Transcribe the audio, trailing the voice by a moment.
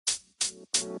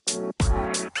Man,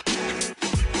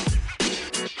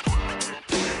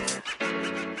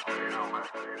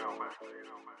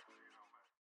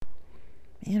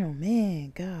 oh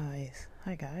man, guys.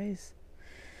 Hi, guys.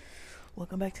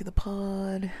 Welcome back to the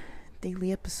pod.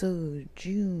 Daily episode,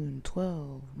 June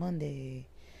 12, Monday,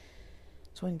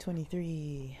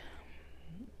 2023.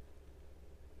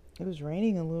 It was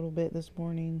raining a little bit this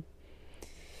morning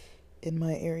in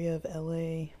my area of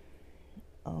LA.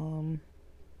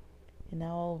 And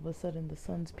now all of a sudden the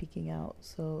sun's peeking out,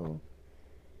 so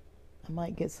I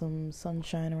might get some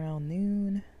sunshine around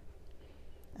noon.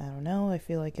 I don't know. I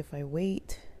feel like if I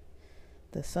wait,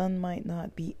 the sun might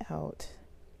not be out.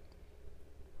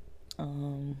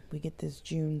 We get this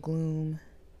June gloom.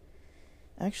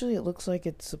 Actually, it looks like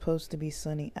it's supposed to be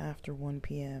sunny after 1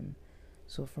 p.m.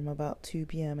 So from about 2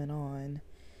 p.m. and on.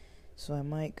 So I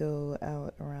might go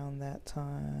out around that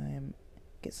time,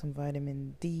 get some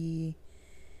vitamin D.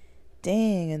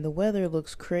 Dang, and the weather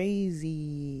looks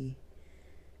crazy.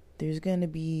 There's gonna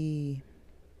be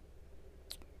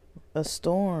a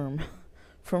storm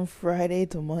from Friday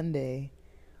to Monday.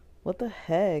 What the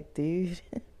heck, dude?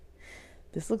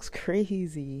 This looks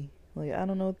crazy. Like, I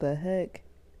don't know what the heck.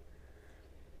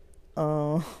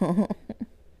 Oh,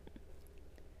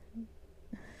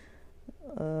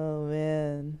 oh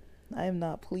man. I am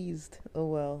not pleased. Oh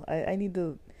well. I need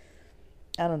to,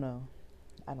 I don't know.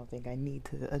 I don't think I need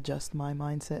to adjust my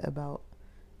mindset about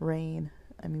rain.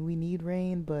 I mean, we need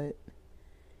rain, but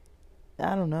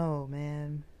I don't know,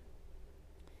 man.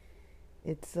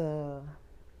 It's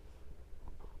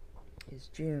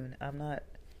June. I'm not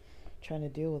trying to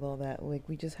deal with all that. Like,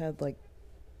 we just had like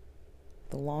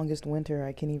the longest winter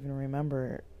I can even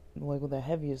remember, like with the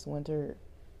heaviest winter,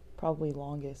 probably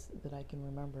longest that I can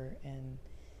remember, and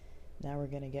now we're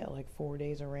gonna get like 4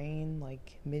 days of rain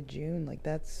like mid-June. Like,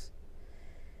 that's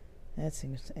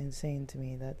insane to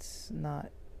me. That's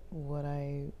not what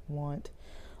I want.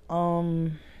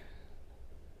 But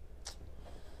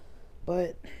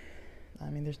I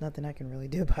mean, there's nothing I can really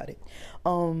do about it.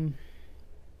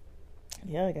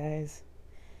 Yeah, guys,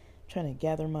 I'm trying to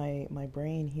gather my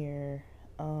brain here.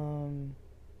 So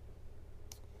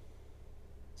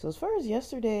as far as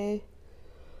yesterday,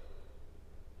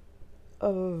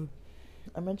 I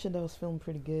mentioned I was feeling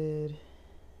pretty good.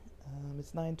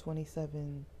 It's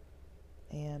 9:27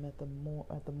 a.m. at the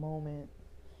moment,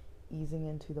 easing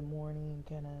into the morning.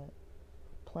 Kind of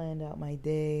planned out my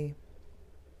day.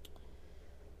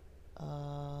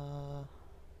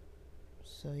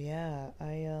 So yeah,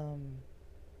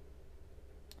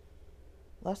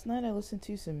 last night I listened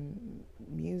to some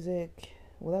music.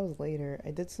 Well, that was later.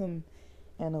 I did some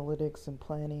analytics and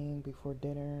planning before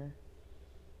dinner.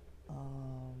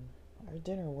 Our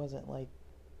dinner wasn't like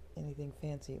anything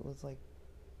fancy. It was like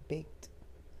baked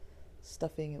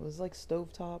stuffing. It was like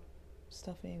stovetop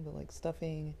stuffing, but like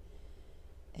stuffing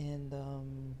and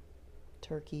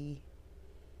turkey.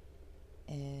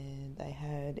 And I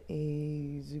had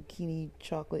a zucchini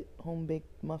chocolate home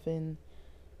baked muffin.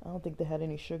 I don't think they had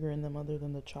any sugar in them other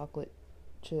than the chocolate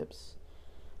chips.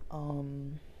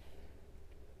 And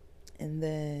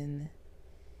then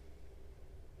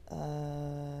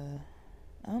I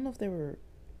don't know if they were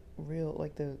real,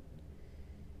 like I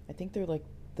think they're like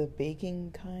the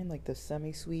baking kind, like the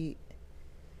semi-sweet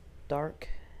dark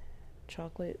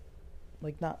chocolate,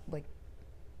 like not like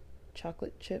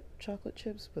chocolate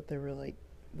chips, but they were like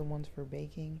the ones for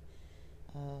baking.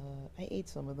 I ate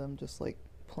some of them just like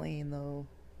plain though,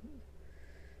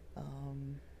 a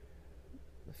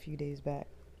few days back,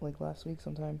 like last week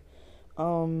sometime.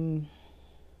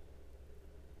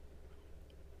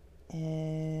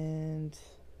 And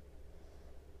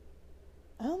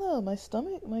I don't know, my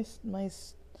stomach,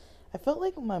 I felt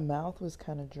like my mouth was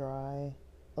kind of dry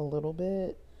a little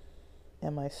bit,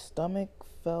 and my stomach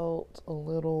felt a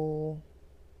little,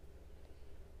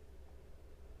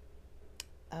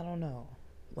 I don't know,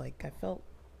 like I felt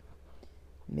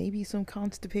maybe some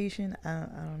constipation. I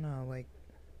don't know, like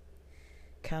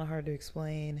kind of hard to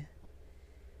explain.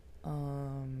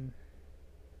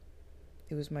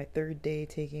 It was my third day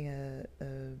taking a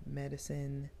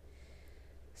medicine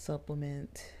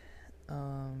supplement,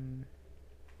 and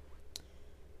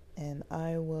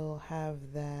I will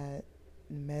have that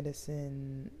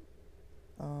medicine.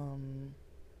 I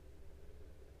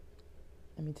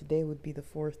mean, today would be the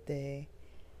fourth day.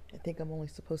 I think I'm only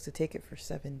supposed to take it for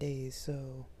 7 days,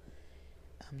 so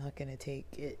I'm not gonna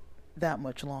take it that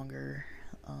much longer.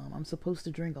 I'm supposed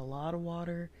to drink a lot of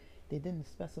water. They didn't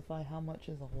specify how much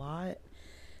is a lot.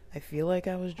 I feel like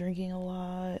I was drinking a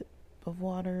lot of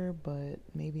water, but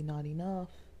maybe not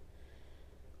enough.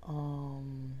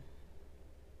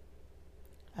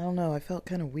 I don't know, I felt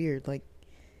kind of weird. Like,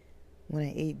 when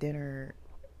I ate dinner,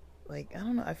 like, I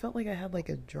don't know, I felt like I had like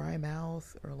a dry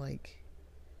mouth, or like,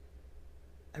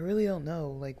 I really don't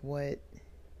know, like, what,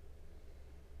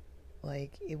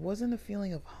 like, it wasn't a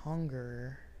feeling of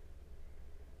hunger,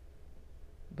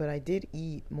 but I did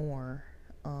eat more.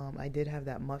 I did have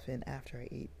that muffin after I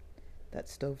ate that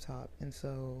stovetop, and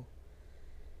so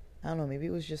I don't know, maybe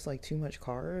it was just like too much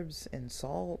carbs and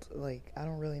salt. Like, I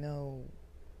don't really know.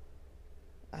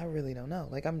 I really don't know.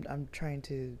 Like, I'm trying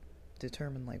to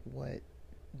determine like what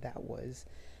that was.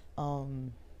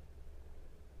 Um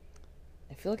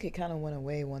I feel like it kind of went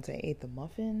away once I ate the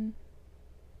muffin.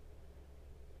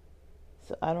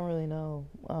 So I don't really know.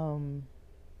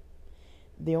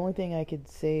 The only thing I could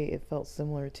say it felt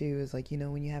similar to is like,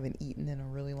 when you haven't eaten in a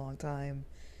really long time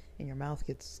and your mouth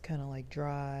gets kind of like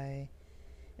dry.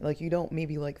 Like, you don't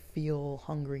maybe like feel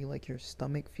hungry, like your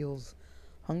stomach feels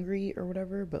hungry or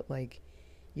whatever, but like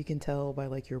you can tell by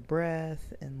like your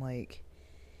breath, and like,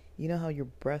 how your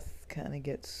breath kind of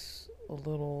gets a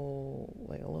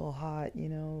little hot,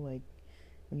 like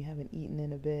when you haven't eaten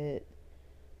in a bit.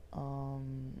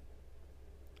 Um,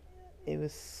 it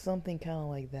was something kind of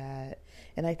like that,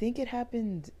 and I think it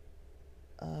happened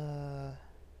uh,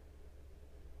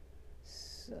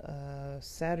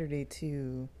 Saturday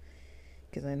too,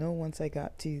 because I know once I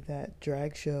got to that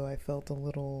drag show, I felt a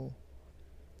little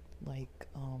like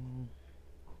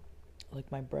like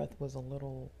my breath was a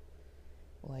little,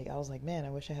 like, I was like, man, I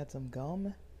wish I had some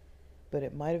gum, but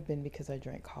it might have been because I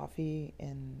drank coffee,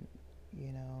 and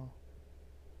you know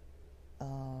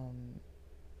um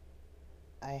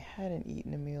I hadn't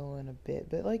eaten a meal in a bit,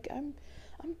 but like I'm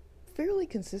fairly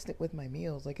consistent with my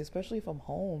meals, like especially if I'm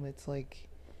home. It's like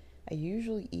I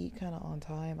usually eat kind of on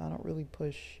time. I don't really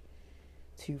push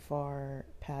too far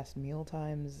past meal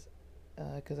times,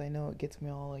 because I know it gets me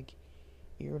all like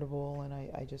irritable, and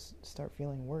I just start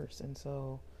feeling worse. And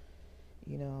so,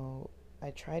 you know, I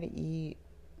try to eat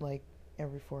like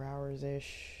every 4 hours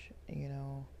ish,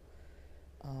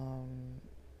 um,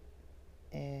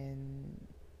 and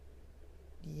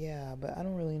yeah, but I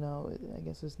don't really know. I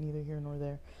guess it's neither here nor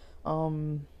there.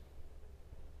 Um,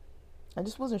 I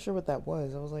just wasn't sure what that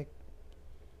was. I was like,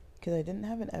 because I didn't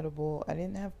have an edible, I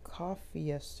didn't have coffee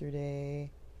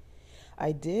yesterday.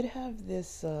 I did have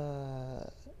this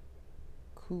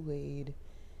Kool-Aid.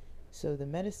 So the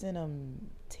medicine I'm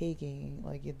taking,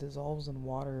 like, it dissolves in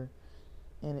water,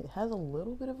 and it has a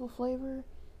little bit of a flavor.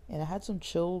 And I had some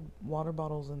chilled water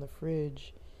bottles in the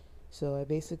fridge, so I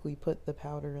basically put the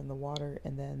powder in the water,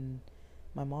 and then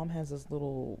my mom has this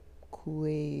little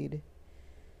Kool-Aid,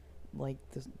 like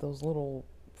those little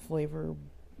flavor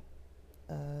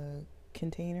uh,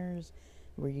 containers,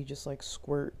 where you just like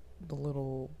squirt the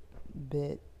little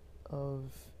bit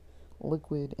of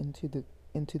liquid into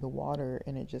the water,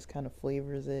 and it just kind of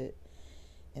flavors it,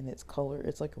 and its color,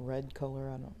 it's like a red color.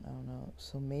 I don't know.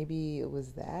 So maybe it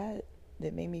was that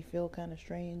made me feel kind of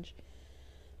strange.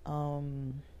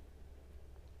 Um,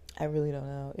 I really don't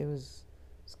know. It's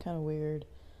kind of weird.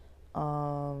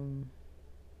 Um,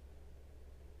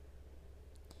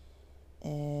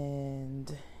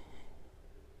 and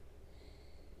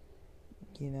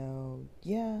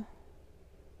yeah,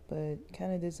 but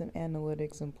kind of did some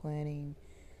analytics and planning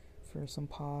for some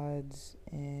pods,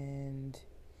 and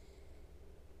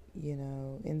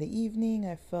in the evening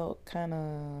I felt kind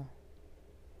of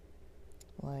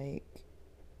like,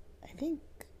 I think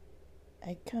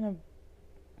I kind of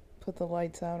put the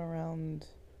lights out around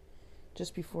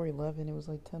just before 11. It was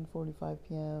like 10:45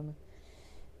 p.m.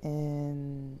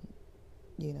 and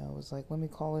it was like, let me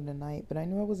call it a night. But I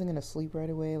knew I wasn't going to sleep right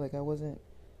away. Like, I wasn't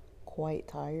quite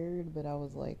tired, but I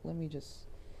was like, let me just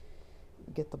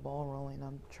get the ball rolling.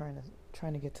 I'm trying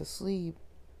to get to sleep.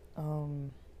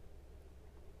 And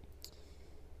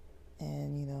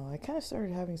I kind of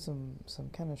started having some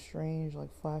kind of strange like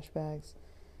flashbacks,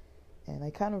 and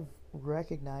I kind of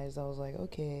recognized, I was like,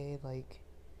 okay, like,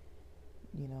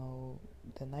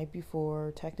 the night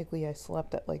before, technically I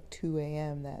slept at like 2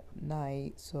 a.m. that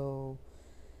night. So,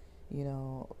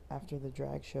 after the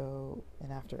drag show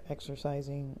and after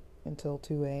exercising until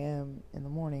 2 a.m. in the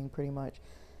morning, pretty much,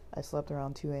 I slept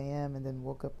around 2 a.m. and then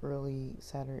woke up early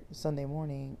Sunday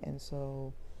morning. And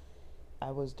so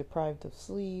I was deprived of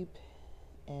sleep,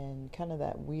 and kind of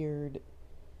that weird,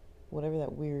 whatever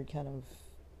that weird kind of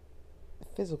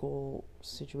physical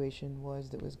situation was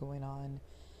that was going on,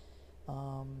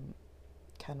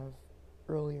 kind of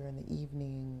earlier in the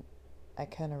evening, I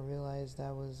kind of realized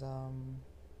I was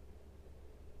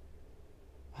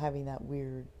having that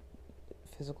weird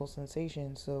physical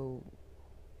sensation. So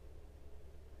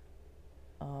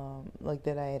like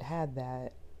that I had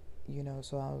that,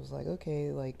 so I was like,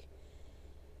 okay, like,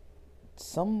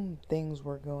 some things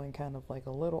were going kind of like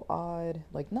a little odd,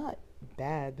 like not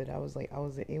bad, but I was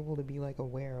able to be like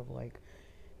aware of like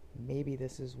maybe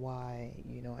this is why,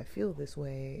 I feel this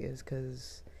way is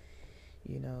because,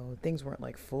 things weren't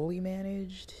like fully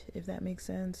managed, if that makes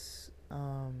sense.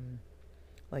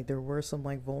 Like there were some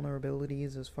like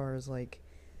vulnerabilities as far as like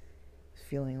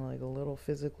feeling like a little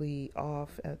physically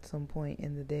off at some point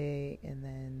in the day, and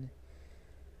then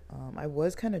I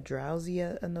was kind of drowsy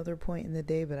at another point in the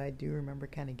day, but I do remember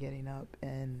kind of getting up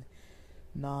and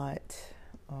not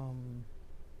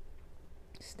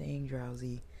staying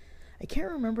drowsy. I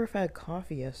can't remember if I had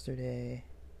coffee yesterday.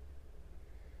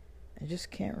 I just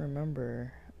can't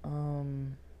remember.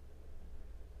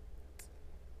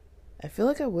 I feel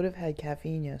like I would have had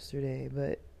caffeine yesterday,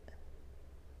 but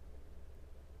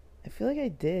I feel like I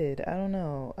did. I don't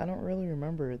know. I don't really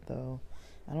remember it though.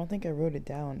 I don't think I wrote it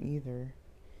down either.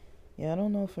 Yeah, I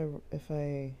don't know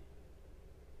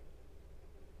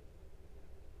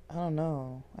I don't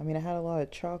know. I mean, I had a lot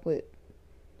of chocolate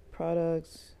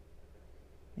products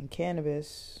and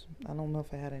cannabis. I don't know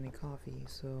if I had any coffee,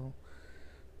 so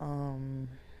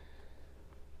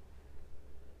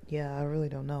yeah, I really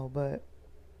don't know, but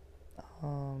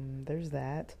there's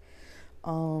that.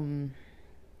 Um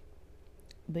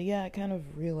but yeah, I kind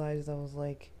of realized I was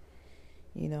like,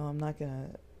 I'm not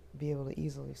gonna be able to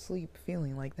easily sleep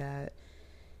feeling like that.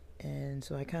 And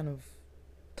so I kind of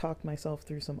talked myself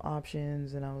through some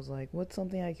options, and I was like, what's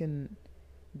something I can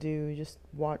do? Just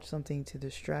watch something to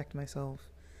distract myself.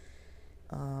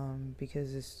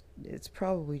 Because it's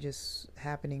probably just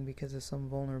happening because of some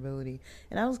vulnerability.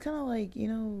 And I was kind of like,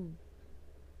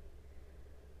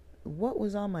 what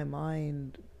was on my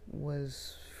mind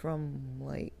was from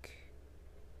like,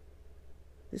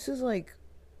 this is like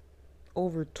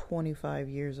over 25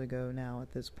 years ago now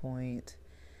at this point.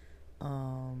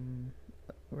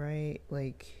 Right?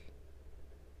 Like,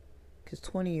 because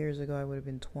 20 years ago I would have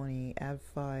been 20. Add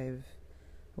 5,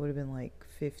 I would have been like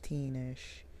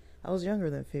 15-ish. I was younger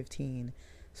than 15.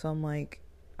 So I'm like,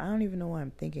 I don't even know why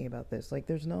I'm thinking about this. Like,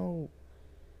 there's no,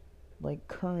 like,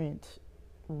 current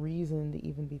reason to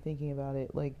even be thinking about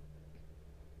it. Like,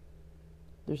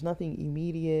 there's nothing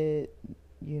immediate,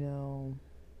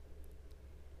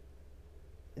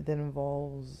 that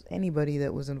involves anybody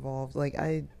that was involved. Like,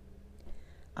 I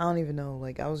don't even know.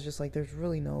 Like, I was just like, there's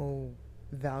really no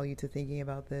value to thinking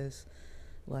about this.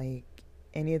 Like,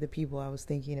 any of the people I was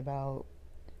thinking about,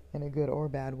 in a good or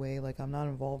bad way, like, I'm not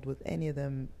involved with any of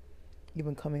them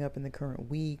even coming up in the current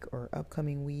week or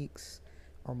upcoming weeks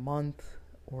or month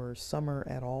or summer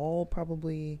at all.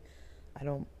 Probably I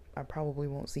probably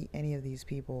won't see any of these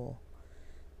people.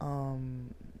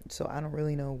 So I don't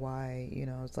really know why,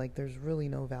 it's like there's really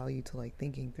no value to like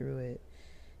thinking through it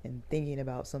and thinking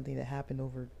about something that happened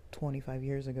over 25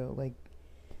 years ago. Like,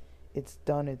 it's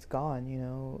done, it's gone,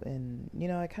 and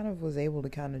I kind of was able to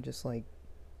kind of just like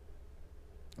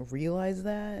realize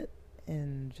that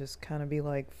and just kind of be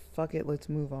like, fuck it, let's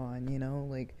move on,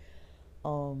 like,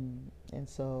 and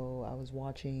so I was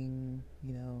watching,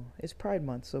 it's Pride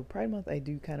Month, so Pride Month I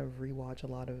do kind of rewatch a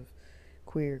lot of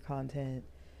queer content.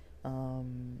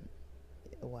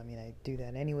 Well, I mean, I do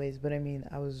that anyways, but I mean,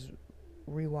 I've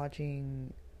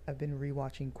been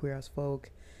rewatching Queer as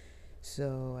Folk,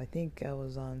 so I think I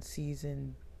was on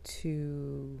season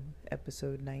 2,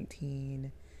 episode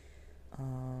 19.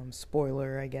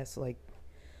 Spoiler, I guess, like,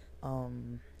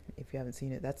 if you haven't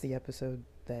seen it, that's the episode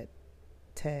that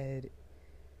Ted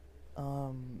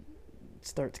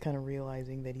starts kind of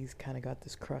realizing that he's kind of got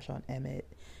this crush on Emmett.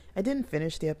 I didn't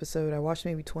finish the episode. I watched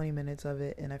maybe 20 minutes of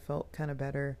it, and I felt kind of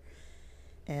better.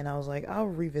 And I was like, I'll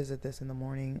revisit this in the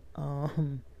morning,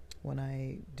 when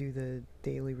I do the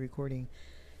daily recording.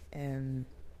 And,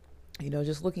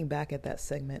 just looking back at that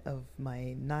segment of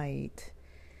my night,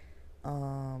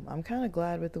 I'm kind of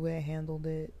glad with the way I handled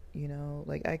it.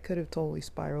 Like, I could have totally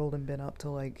spiraled and been up to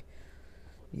like,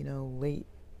 late,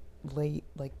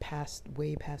 like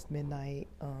way past midnight.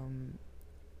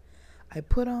 I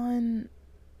put on,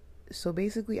 so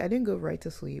basically I didn't go right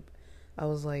to sleep. I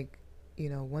was like,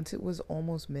 once it was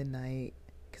almost midnight,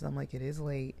 because I'm like, it is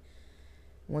late.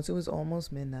 Once it was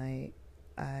almost midnight,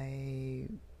 I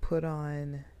put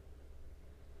on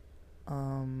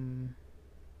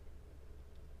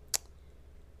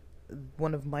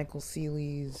one of Michael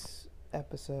Seeley's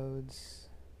episodes,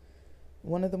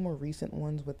 one of the more recent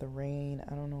ones with the rain.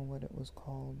 I don't know what it was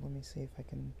called. Let me see if I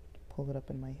can pull it up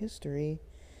in my history.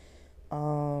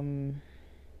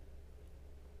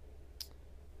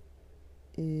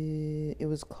 It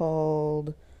was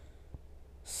called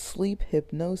Sleep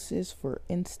Hypnosis for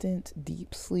Instant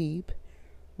Deep Sleep,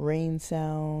 rain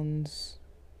sounds.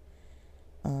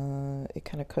 It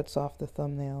kind of cuts off the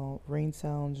thumbnail. Rain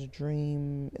sounds,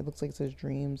 dream. It looks like it says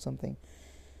dream something.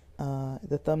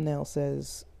 The thumbnail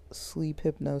says sleep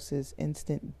hypnosis,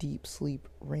 instant deep sleep,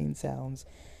 rain sounds,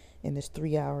 and it's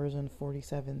 3 hours and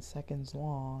 47 seconds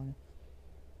long.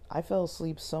 I fell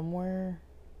asleep somewhere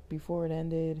before it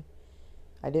ended.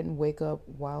 I didn't wake up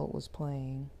while it was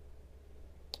playing.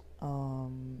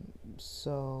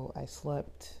 So I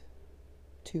slept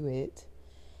to it.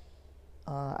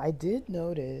 I did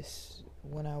notice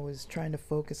when I was trying to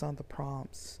focus on the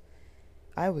prompts,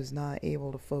 I was not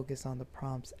able to focus on the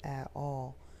prompts at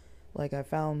all. Like I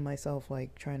found myself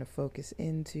like trying to focus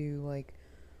into like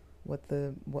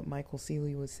what Michael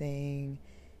Seeley was saying,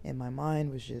 and my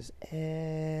mind was just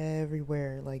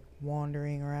everywhere, like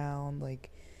wandering around, like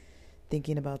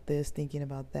thinking about this, thinking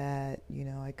about that.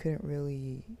 I couldn't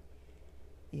really,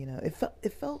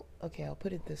 it felt okay. I'll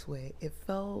put it this way: it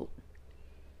felt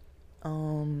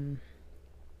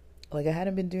like I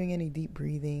hadn't been doing any deep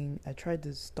breathing. I tried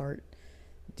to start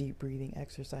deep breathing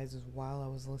exercises while I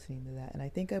was listening to that, and I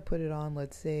think I put it on,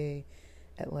 let's say,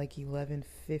 at like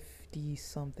 11:50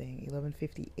 something,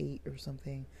 11:58 or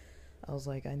something. I was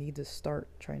like, I need to start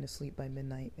trying to sleep by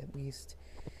midnight at least,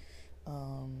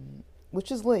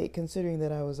 which is late considering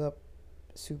that I was up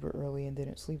super early and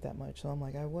didn't sleep that much. So I'm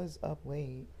like, I was up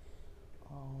late.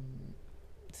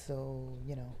 So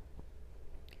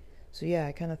so yeah,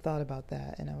 I kind of thought about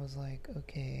that, and I was like,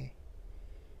 okay,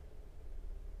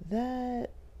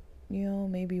 that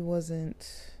maybe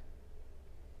wasn't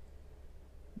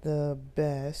the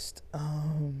best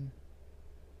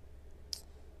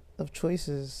of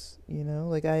choices.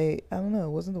 Like I don't know,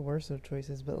 it wasn't the worst of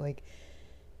choices, but like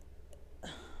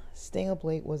staying up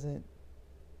late wasn't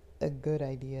a good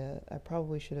idea. I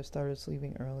probably should have started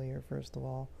sleeping earlier, first of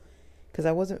all, because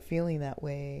I wasn't feeling that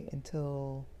way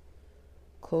until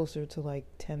closer to like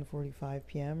 10:45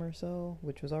 p.m. or so,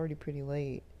 which was already pretty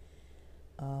late.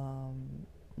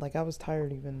 Like I was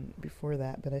tired even before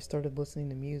that, but I started listening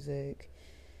to music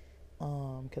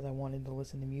because I wanted to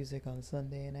listen to music on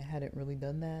Sunday, and I hadn't really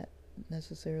done that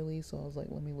necessarily, so I was like,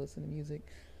 let me listen to music.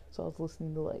 So I was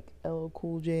listening to like LL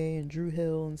Cool J and Drew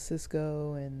Hill and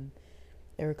Cisco and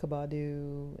Erykah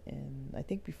Badu, and I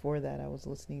think before that I was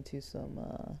listening to some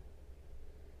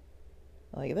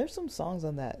like there's some songs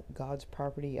on that God's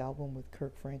Property album with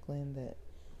Kirk Franklin that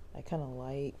I kind of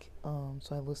like,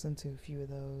 so I listened to a few of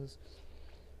those.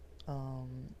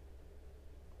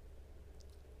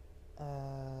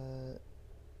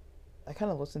 I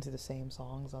kind of listened to the same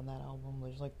songs on that album.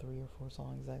 There's like 3 or 4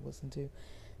 songs I listened to,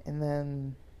 and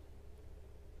then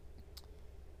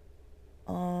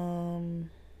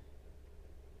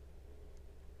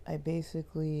I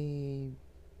basically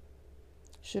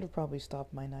should have probably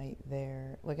stopped my night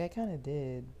there. Like I kind of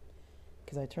did,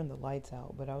 because I turned the lights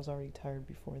out, but I was already tired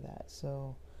before that.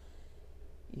 So,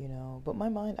 but my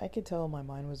mind, I could tell my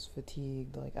mind was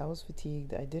fatigued. Like I was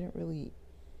fatigued. I didn't really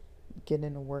get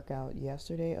in a workout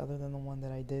yesterday other than the one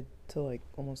that I did till like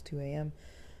almost 2 a.m.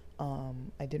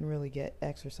 I didn't really get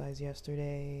exercise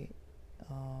yesterday.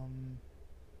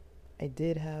 I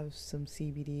did have some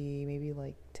CBD, maybe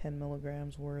like 10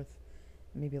 milligrams worth,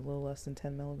 maybe a little less than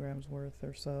 10 milligrams worth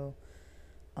or so,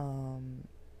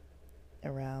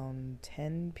 around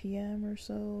 10 p.m. or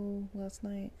so last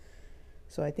night.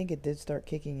 So I think it did start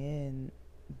kicking in,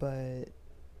 but,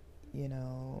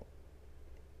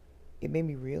 it made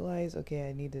me realize, okay,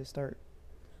 I need to start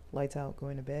lights out,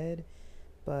 going to bed.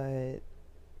 But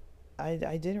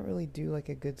I didn't really do like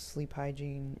a good sleep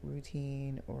hygiene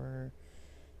routine or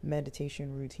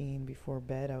meditation routine before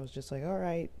bed. I was just like, all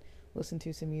right, listen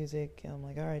to some music. And I'm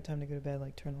like, all right, time to go to bed,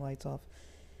 like turn the lights off.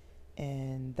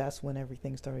 And that's when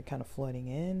everything started kind of flooding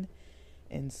in.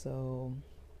 And so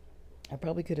I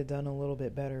probably could have done a little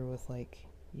bit better with like,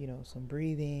 some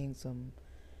breathing,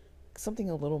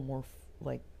 something a little more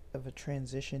like of a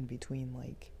transition between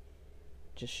like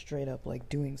just straight up like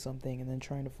doing something and then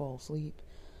trying to fall asleep.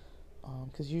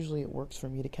 Because usually it works for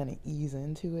me to kind of ease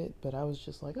into it, but I was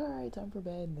just like, all right, time for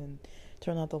bed, and then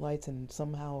turn out the lights, and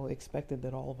somehow expected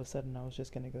that all of a sudden I was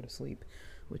just going to go to sleep,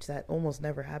 which that almost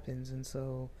never happens. And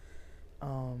so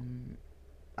I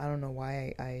don't know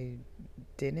why I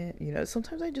didn't.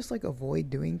 Sometimes I just like avoid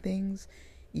doing things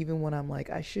even when I'm like,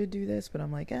 I should do this, but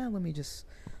I'm like, let me just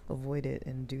avoid it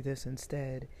and do this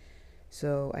instead.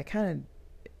 So I kind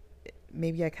of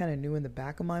knew in the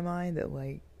back of my mind that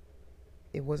like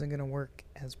it wasn't going to work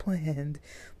as planned,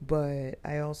 but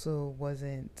I also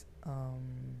wasn't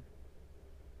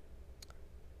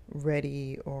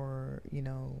ready or,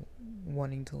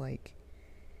 wanting to like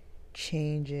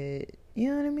change it.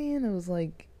 You know what I mean? It was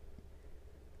like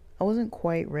I wasn't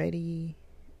quite ready.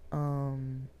 I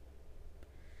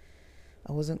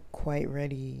wasn't quite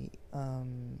ready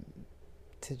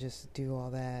to just do all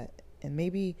that. And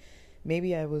maybe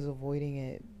I was avoiding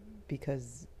it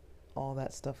because all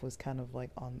that stuff was kind of like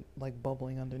on like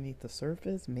bubbling underneath the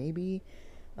surface. Maybe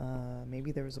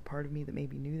there was a part of me that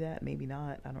maybe knew that, maybe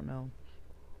not. I don't know.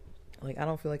 Like, I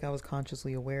don't feel like I was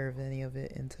consciously aware of any of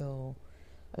it until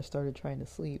I started trying to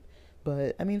sleep.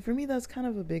 But I mean, for me, that's kind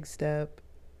of a big step,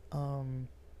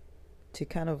 to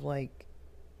kind of like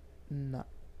not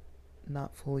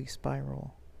not fully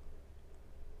spiral.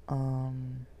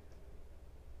 Um,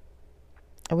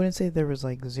 I wouldn't say there was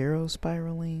like zero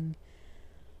spiraling,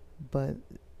 but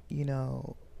you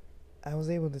know, I was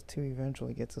able to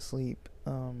eventually get to sleep.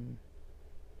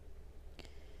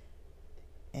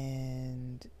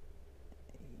 And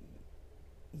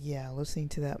yeah, listening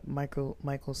to that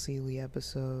Michael Seeley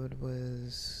episode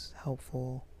was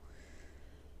helpful.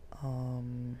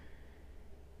 Um,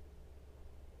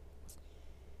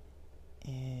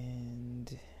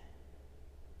 and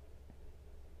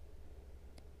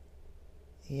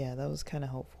yeah, that was kind of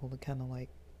helpful to kind of like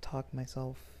talk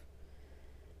myself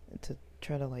to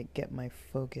try to like get my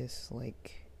focus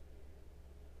like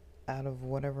out of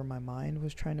whatever my mind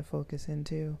was trying to focus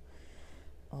into.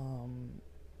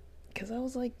 Because I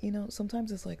was like,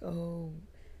 sometimes it's like, oh,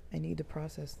 I need to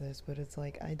process this, but it's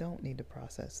like, I don't need to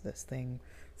process this thing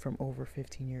from over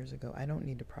 15 years ago. I don't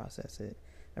need to process it.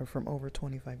 Or from over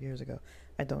 25 years ago.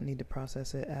 I don't need to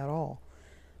process it at all.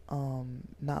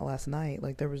 Not last night.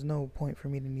 Like, there was no point for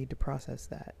me to need to process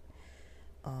that.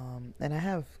 And I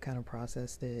have kind of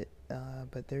processed it,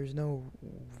 but there's no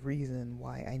reason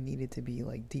why I needed to be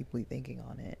like deeply thinking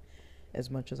on it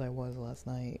as much as I was last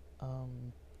night.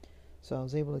 So I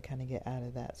was able to kind of get out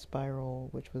of that spiral,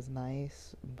 which was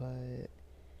nice, but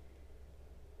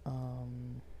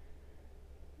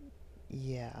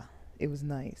yeah, it was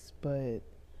nice,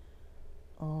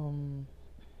 um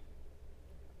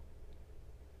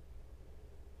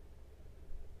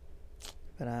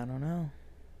but I don't know.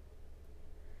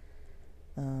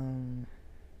 Um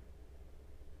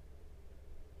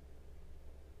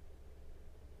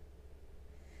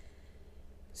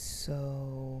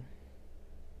so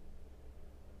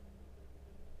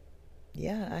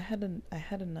yeah, I had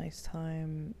a nice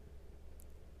time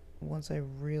once I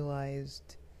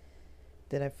realized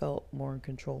that I felt more in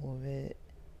control of it,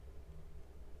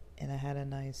 and I had a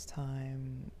nice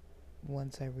time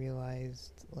once I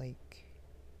realized, like,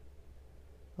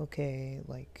 okay,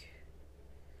 like,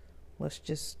 let's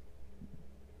just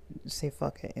say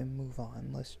fuck it and move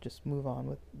on. Let's just move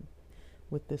on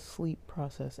with this sleep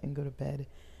process and go to bed.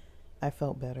 I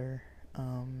felt better,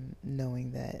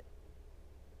 knowing that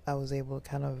I was able to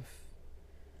kind of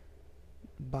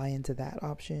buy into that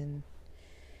option.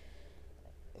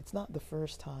 It's not the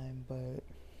first time, but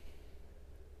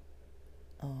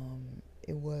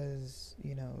it was,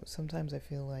 sometimes I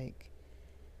feel like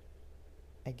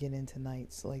I get into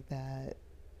nights like that,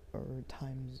 or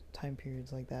time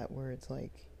periods like that, where it's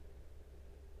like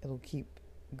it'll keep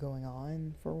going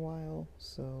on for a while.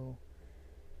 So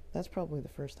that's probably the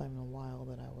first time in a while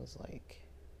that I was like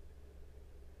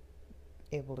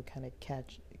able to kind of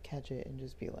catch it and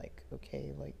just be like,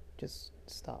 okay, like, just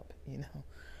stop.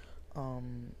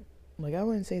 Like, I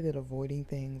wouldn't say that avoiding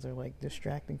things or like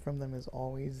distracting from them is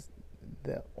always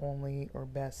the only or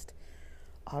best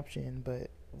option, but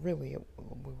really it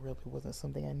really wasn't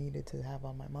something I needed to have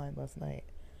on my mind last night.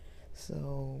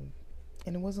 So,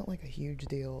 and it wasn't like a huge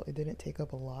deal. It didn't take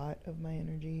up a lot of my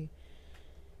energy.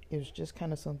 It was just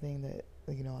kind of something that,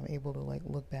 I'm able to like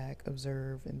look back,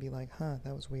 observe, and be like, huh,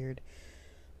 that was weird.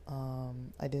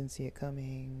 I didn't see it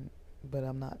coming, but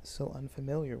I'm not so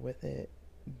unfamiliar with it.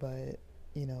 But,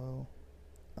 I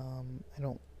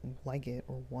don't like it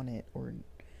or want it or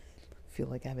feel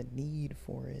like I have a need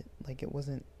for it. Like, it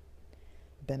wasn't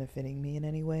benefiting me in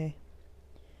any way.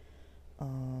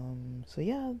 So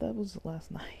yeah, that was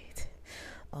last night.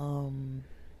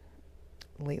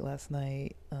 Late last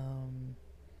night,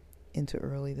 into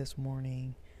early this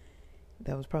morning.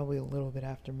 That was probably a little bit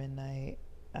after midnight.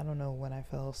 I don't know when I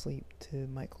fell asleep to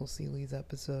Michael Seeley's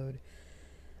episode.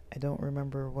 I don't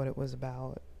remember what it was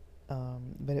about,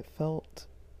 but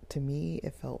to me,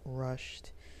 it felt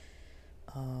rushed.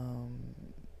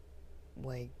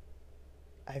 Like,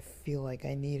 I feel like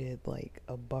I needed like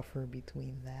a buffer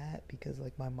between that, because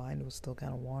like my mind was still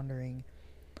kind of wandering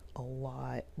a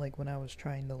lot. Like, when I was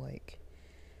trying to like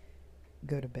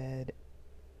go to bed,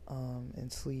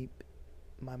 and sleep,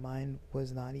 my mind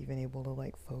was not even able to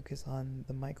like focus on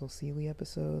the Michael Seeley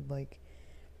episode. Like,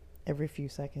 every few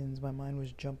seconds my mind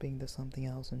was jumping to something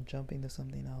else and jumping to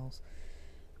something else.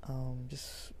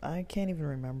 Just I can't even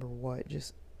remember what,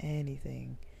 just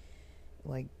anything,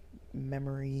 like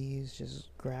memories,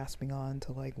 just grasping on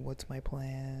to like what's my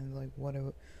plan, like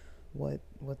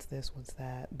what's this, what's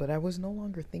that. But I was no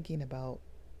longer thinking about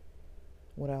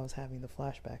what I was having the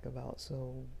flashback about,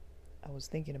 so I was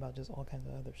thinking about just all kinds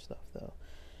of other stuff though.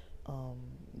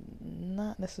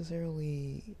 Not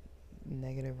necessarily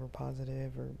negative or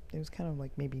positive, or it was kind of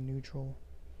like maybe neutral.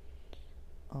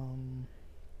 um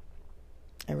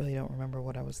I really don't remember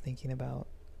what I was thinking about.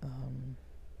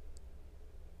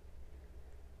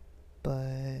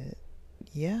 But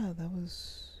yeah, that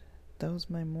was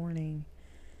my morning,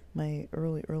 my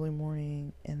early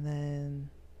morning, and then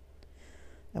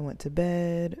I went to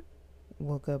bed,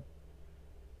 woke up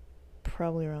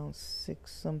probably around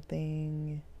 6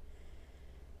 something.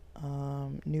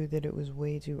 Knew that it was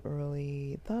way too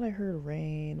early. Thought I heard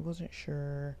rain, wasn't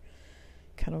sure.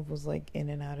 Kind of was like in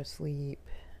and out of sleep.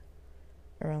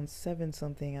 Around 7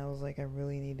 something, I was like, I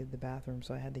really needed the bathroom,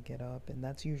 so I had to get up. And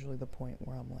that's usually the point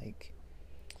where I'm like,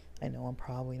 I know I'm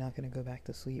probably not going to go back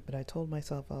to sleep. But I told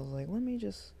myself, I was like, let me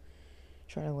just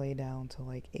try to lay down till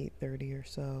like 8:30 or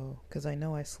so. Because I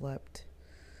know I slept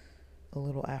a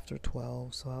little after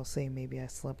 12. So I'll say maybe I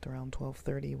slept around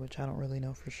 12:30, which I don't really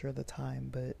know for sure the time.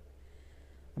 But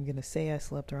I'm going to say I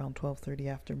slept around 12:30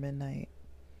 after midnight.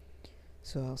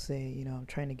 So I'll say, I'm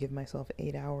trying to give myself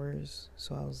 8 hours.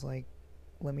 So I was like,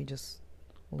 let me just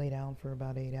lay down for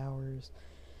about 8 hours.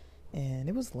 And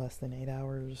it was less than 8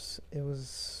 hours. It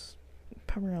was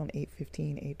probably around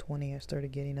 8:15, 8:20. I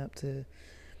started getting up to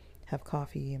have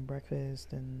coffee and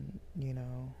breakfast, and,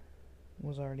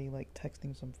 was already like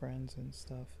texting some friends and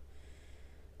stuff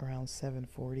around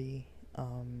 7:40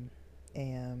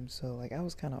 a.m. So like I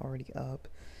was kind of already up.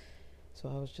 So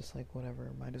I was just like,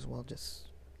 whatever, might as well just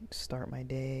start my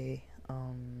day.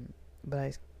 But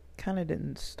I kind of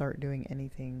didn't start doing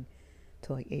anything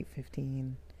till like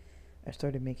 8:15. I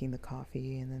started making the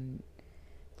coffee, and then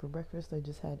for breakfast I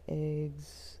just had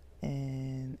eggs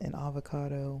and an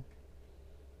avocado,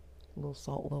 a little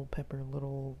salt, little pepper,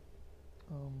 little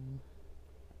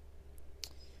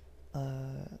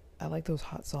I like those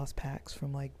hot sauce packs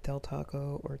from like Del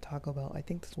Taco or Taco Bell. I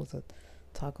think this was a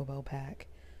Taco Bell pack.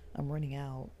 I'm running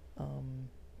out,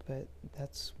 but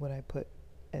that's what I put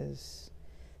as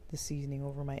the seasoning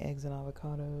over my eggs and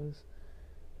avocados.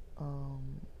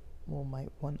 Well, my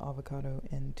 1 avocado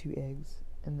and 2 eggs,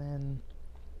 and then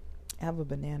I have a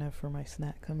banana for my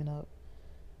snack coming up.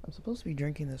 I'm supposed to be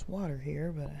drinking this water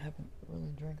here, but I haven't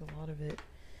really drank a lot of it.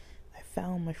 I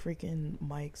found my freaking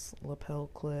Mike's lapel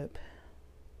clip.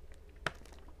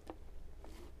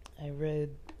 I read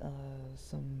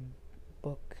some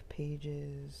book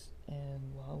pages,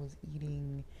 and while I was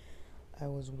eating, I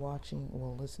was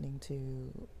listening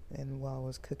to, and while I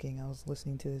was cooking, I was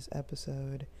listening to this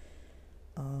episode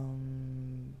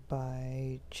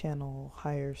by Channel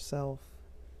Higher Self,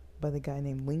 by the guy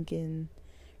named Lincoln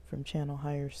from Channel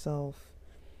Higher Self.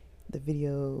 The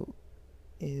video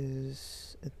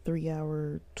is a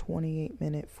 3-hour,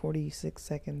 28-minute,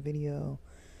 46-second video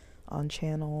on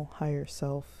Channel Higher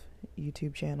Self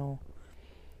YouTube channel.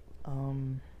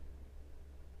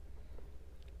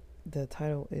 The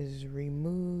title is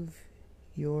Remove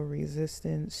Your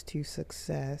Resistance to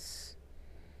Success.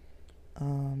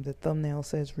 The thumbnail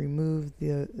says remove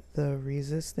the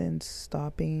resistance,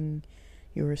 stopping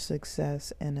your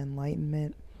success and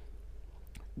enlightenment.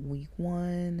 Week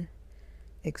 1,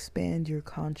 expand your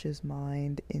conscious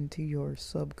mind into your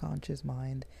subconscious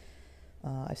mind.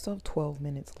 I still have 12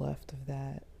 minutes left of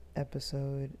that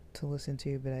episode to listen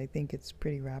to, but I think it's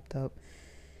pretty wrapped up.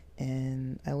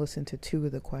 And I listened to 2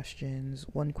 of the questions.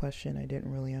 One question I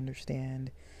didn't really understand,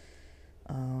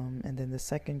 and then the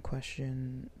second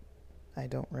question I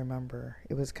don't remember.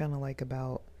 It was kind of like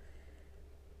about,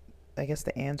 I guess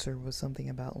the answer was something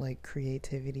about like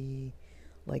creativity,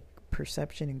 like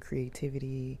perception and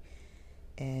creativity,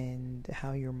 and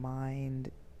how your mind,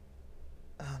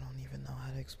 I don't even know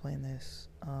how to explain this,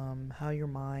 how your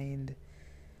mind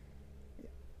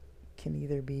can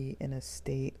either be in a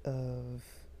state of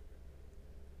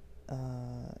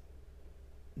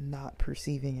not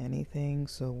perceiving anything.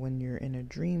 So when you're in a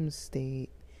dream state,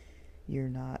 you're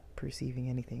not perceiving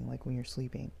anything. Like when you're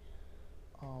sleeping,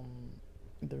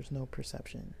 there's no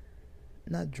perception.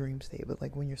 Not dream state, but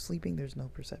like when you're sleeping, there's no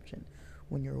perception.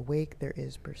 When you're awake, there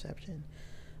is perception.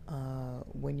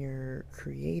 When you're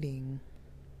creating,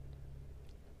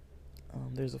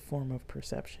 there's a form of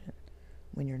perception.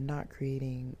 When you're not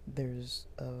creating, there's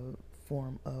a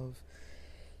form of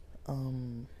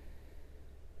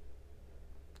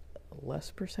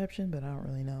less perception, but I don't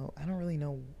really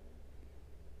know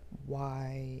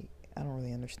why I don't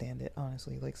really understand it,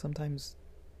 honestly. Like, sometimes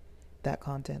that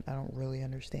content I don't really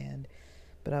understand,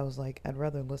 but I was like, I'd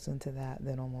rather listen to that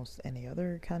than almost any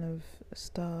other kind of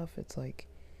stuff. It's like,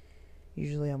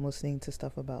 usually I'm listening to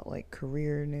stuff about like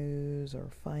career news or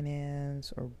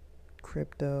finance or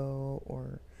crypto,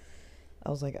 or I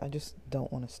was like, I just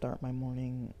don't want to start my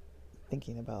morning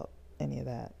thinking about any of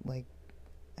that. Like,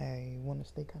 I want to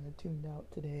stay kind of tuned out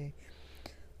today.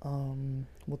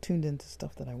 Well, tuned into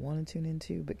stuff that I want to tune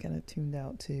into, but kind of tuned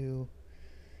out to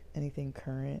anything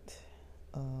current.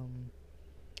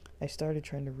 I started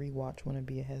trying to rewatch one of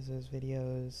Biahez's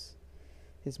videos,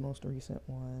 his most recent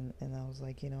one, and I was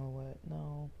like, you know what,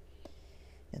 no.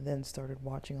 And then started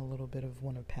watching a little bit of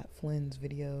one of Pat Flynn's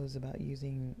videos about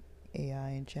using AI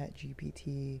and Chat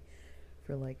GPT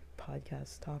for like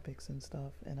podcast topics and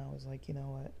stuff, and I was like, you know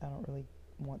what, I don't really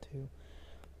want to.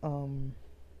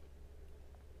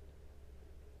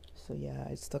 So yeah,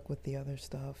 I stuck with the other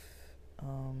stuff,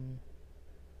 and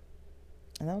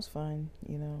that was fine,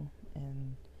 you know.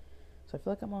 And so I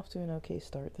feel like I'm off to an okay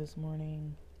start this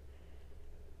morning.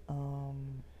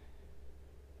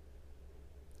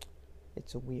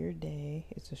 It's a weird day.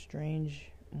 It's a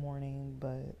strange morning,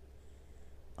 but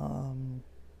I'm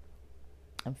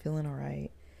feeling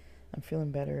alright. I'm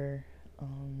feeling better.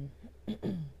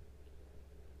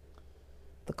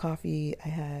 The coffee I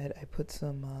had, I put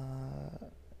some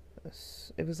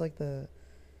it was like that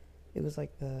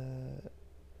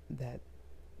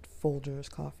Folgers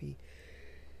coffee.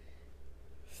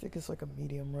 I think it's like a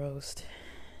medium roast,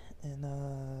 and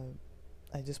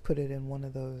I just put it in one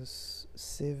of those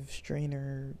sieve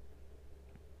strainer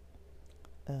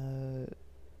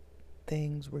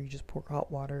things where you just pour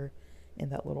hot water in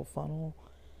that little funnel.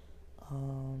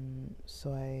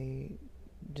 So I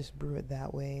just brew it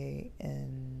that way,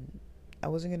 and I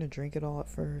wasn't gonna drink it all at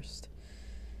first,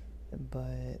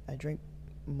 but I drank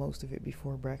most of it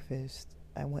before breakfast.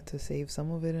 I went to save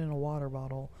some of it in a water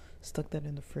bottle, stuck that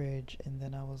in the fridge, and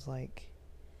then I was like,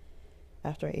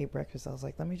 after I ate breakfast, I was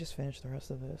like, let me just finish the rest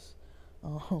of this.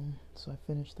 So I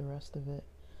finished the rest of it,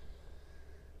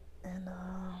 and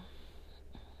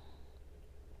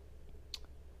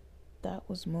that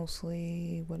was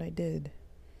mostly what I did.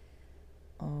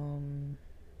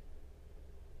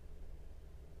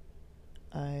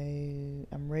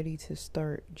 I'm ready to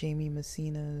start Jamie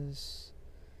Messina's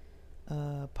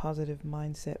Positive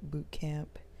Mindset Boot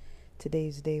Camp.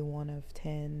 Today's day 1 of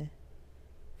 10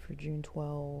 for June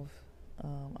 12.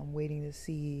 I'm waiting to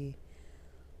see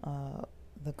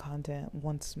the content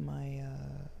once my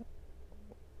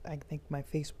I think my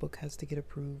Facebook has to get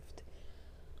approved.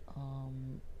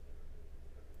 And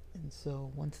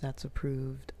so once that's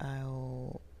approved,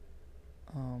 I'll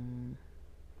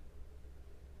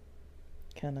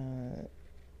kind of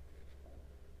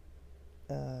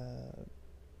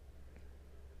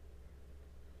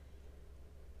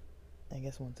I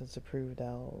guess once it's approved,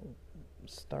 I'll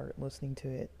start listening to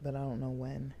it, but I don't know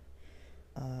when.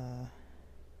 I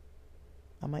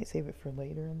might save it for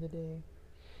later in the day.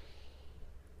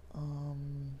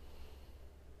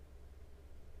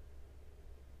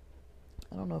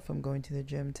 I don't know if I'm going to the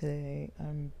gym today.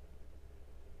 I'm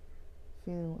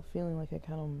feeling like I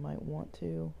kind of might want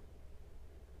to.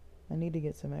 I need to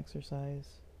get some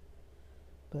exercise,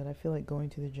 but I feel like going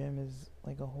to the gym is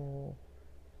like a whole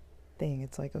thing.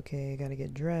 It's like, okay, I gotta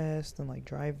get dressed and like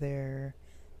drive there,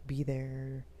 be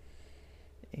there,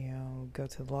 you know, go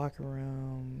to the locker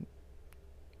room,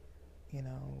 you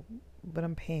know, but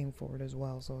I'm paying for it as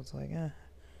well, so it's like,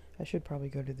 I should probably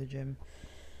go to the gym,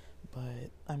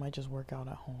 but I might just work out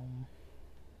at home.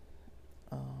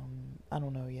 I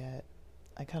don't know yet.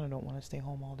 I kind of don't want to stay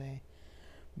home all day,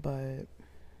 but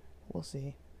we'll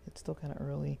see. It's still kind of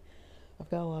early. I've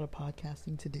got a lot of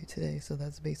podcasting to do today, so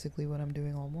that's basically what I'm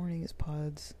doing all morning is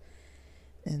pods,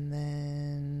 and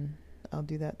then I'll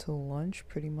do that till lunch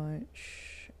pretty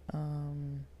much.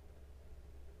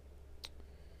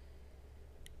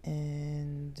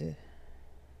 And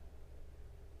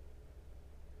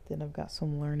then I've got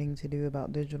some learning to do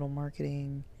about digital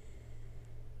marketing.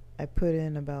 I put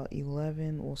in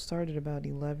started about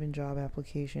 11 job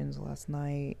applications last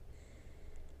night.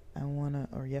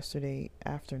 Or yesterday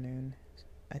afternoon.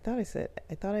 I thought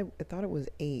it was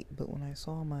 8, but when I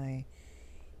saw my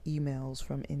emails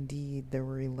from Indeed, there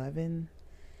were 11.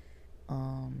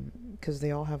 Because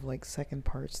they all have like second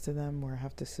parts to them where I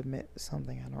have to submit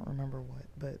something. I don't remember what,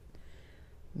 but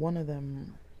one of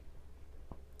them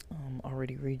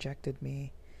already rejected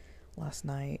me last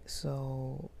night,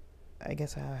 so I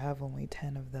guess I have only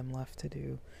 10 of them left to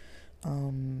do.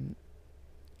 And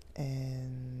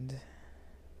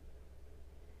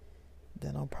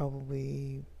then I'll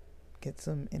probably get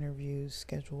some interviews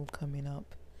scheduled coming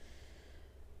up.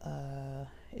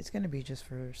 It's gonna be just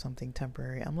for something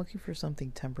temporary. I'm looking for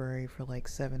something temporary for like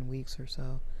 7 weeks or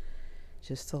so,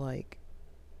 just to like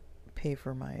pay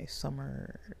for my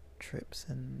summer trips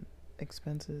and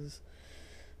expenses.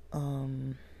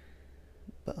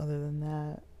 But other than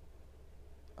that,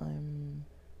 I'm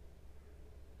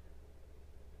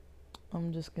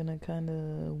just gonna kind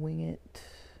of wing it.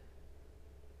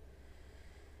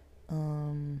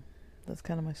 That's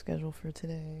kind of my schedule for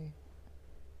today.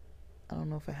 I don't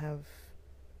know if I have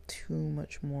too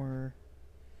much more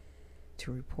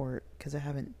to report because I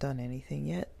haven't done anything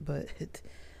yet, but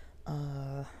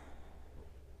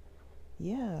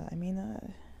yeah, I mean,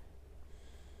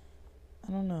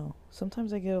 I don't know.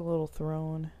 Sometimes I get a little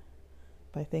thrown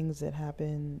by things that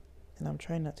happen, and I'm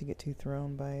trying not to get too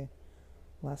thrown by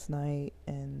last night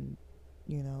and,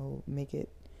 make it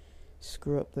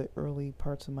screw up the early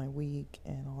parts of my week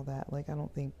and all that. Like, I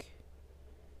don't think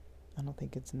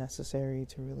it's necessary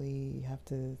to really have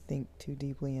to think too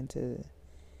deeply into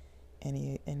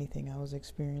anything I was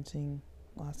experiencing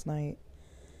last night.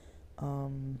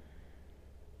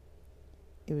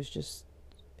 It was just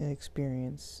an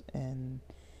experience, and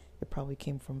it probably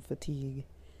came from fatigue.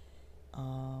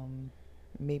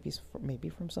 Maybe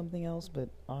from something else, but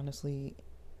honestly,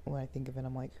 when I think of it,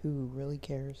 I'm like, who really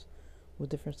cares? What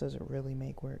difference does it really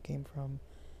make where it came from?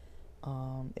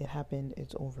 It happened,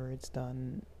 it's over, it's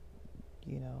done,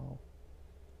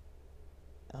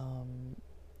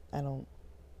 I don't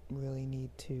really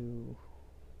need to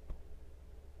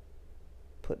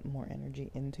put more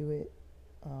energy into it.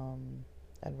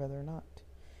 I'd rather not.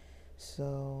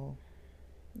 So,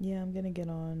 yeah, I'm gonna get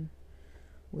on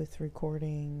with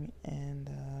recording, and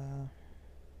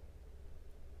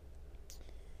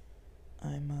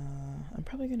I'm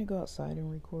probably gonna go outside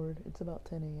and record. It's about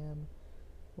 10 a.m.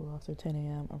 Well, after 10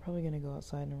 a.m. I'm probably gonna go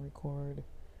outside and record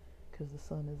because the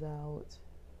sun is out,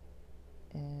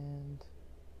 and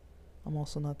I'm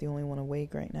also not the only one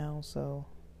awake right now, so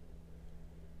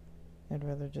I'd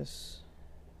rather just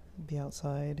be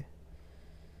outside.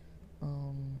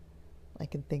 I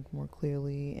can think more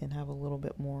clearly and have a little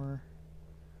bit more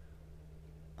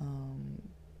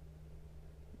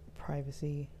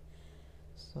privacy.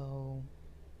 So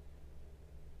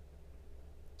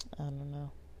I don't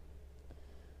know.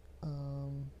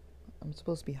 I'm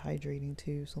supposed to be hydrating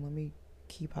too, so let me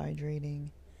keep hydrating.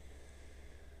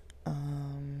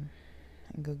 And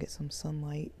go get some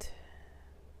sunlight.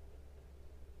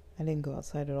 I didn't go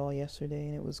outside at all yesterday,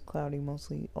 and it was cloudy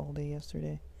mostly all day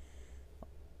yesterday.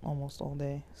 Almost all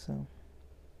day, so.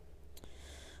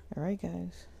 Alright,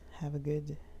 guys. Have a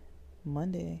good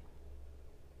Monday.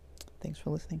 Thanks for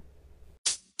listening.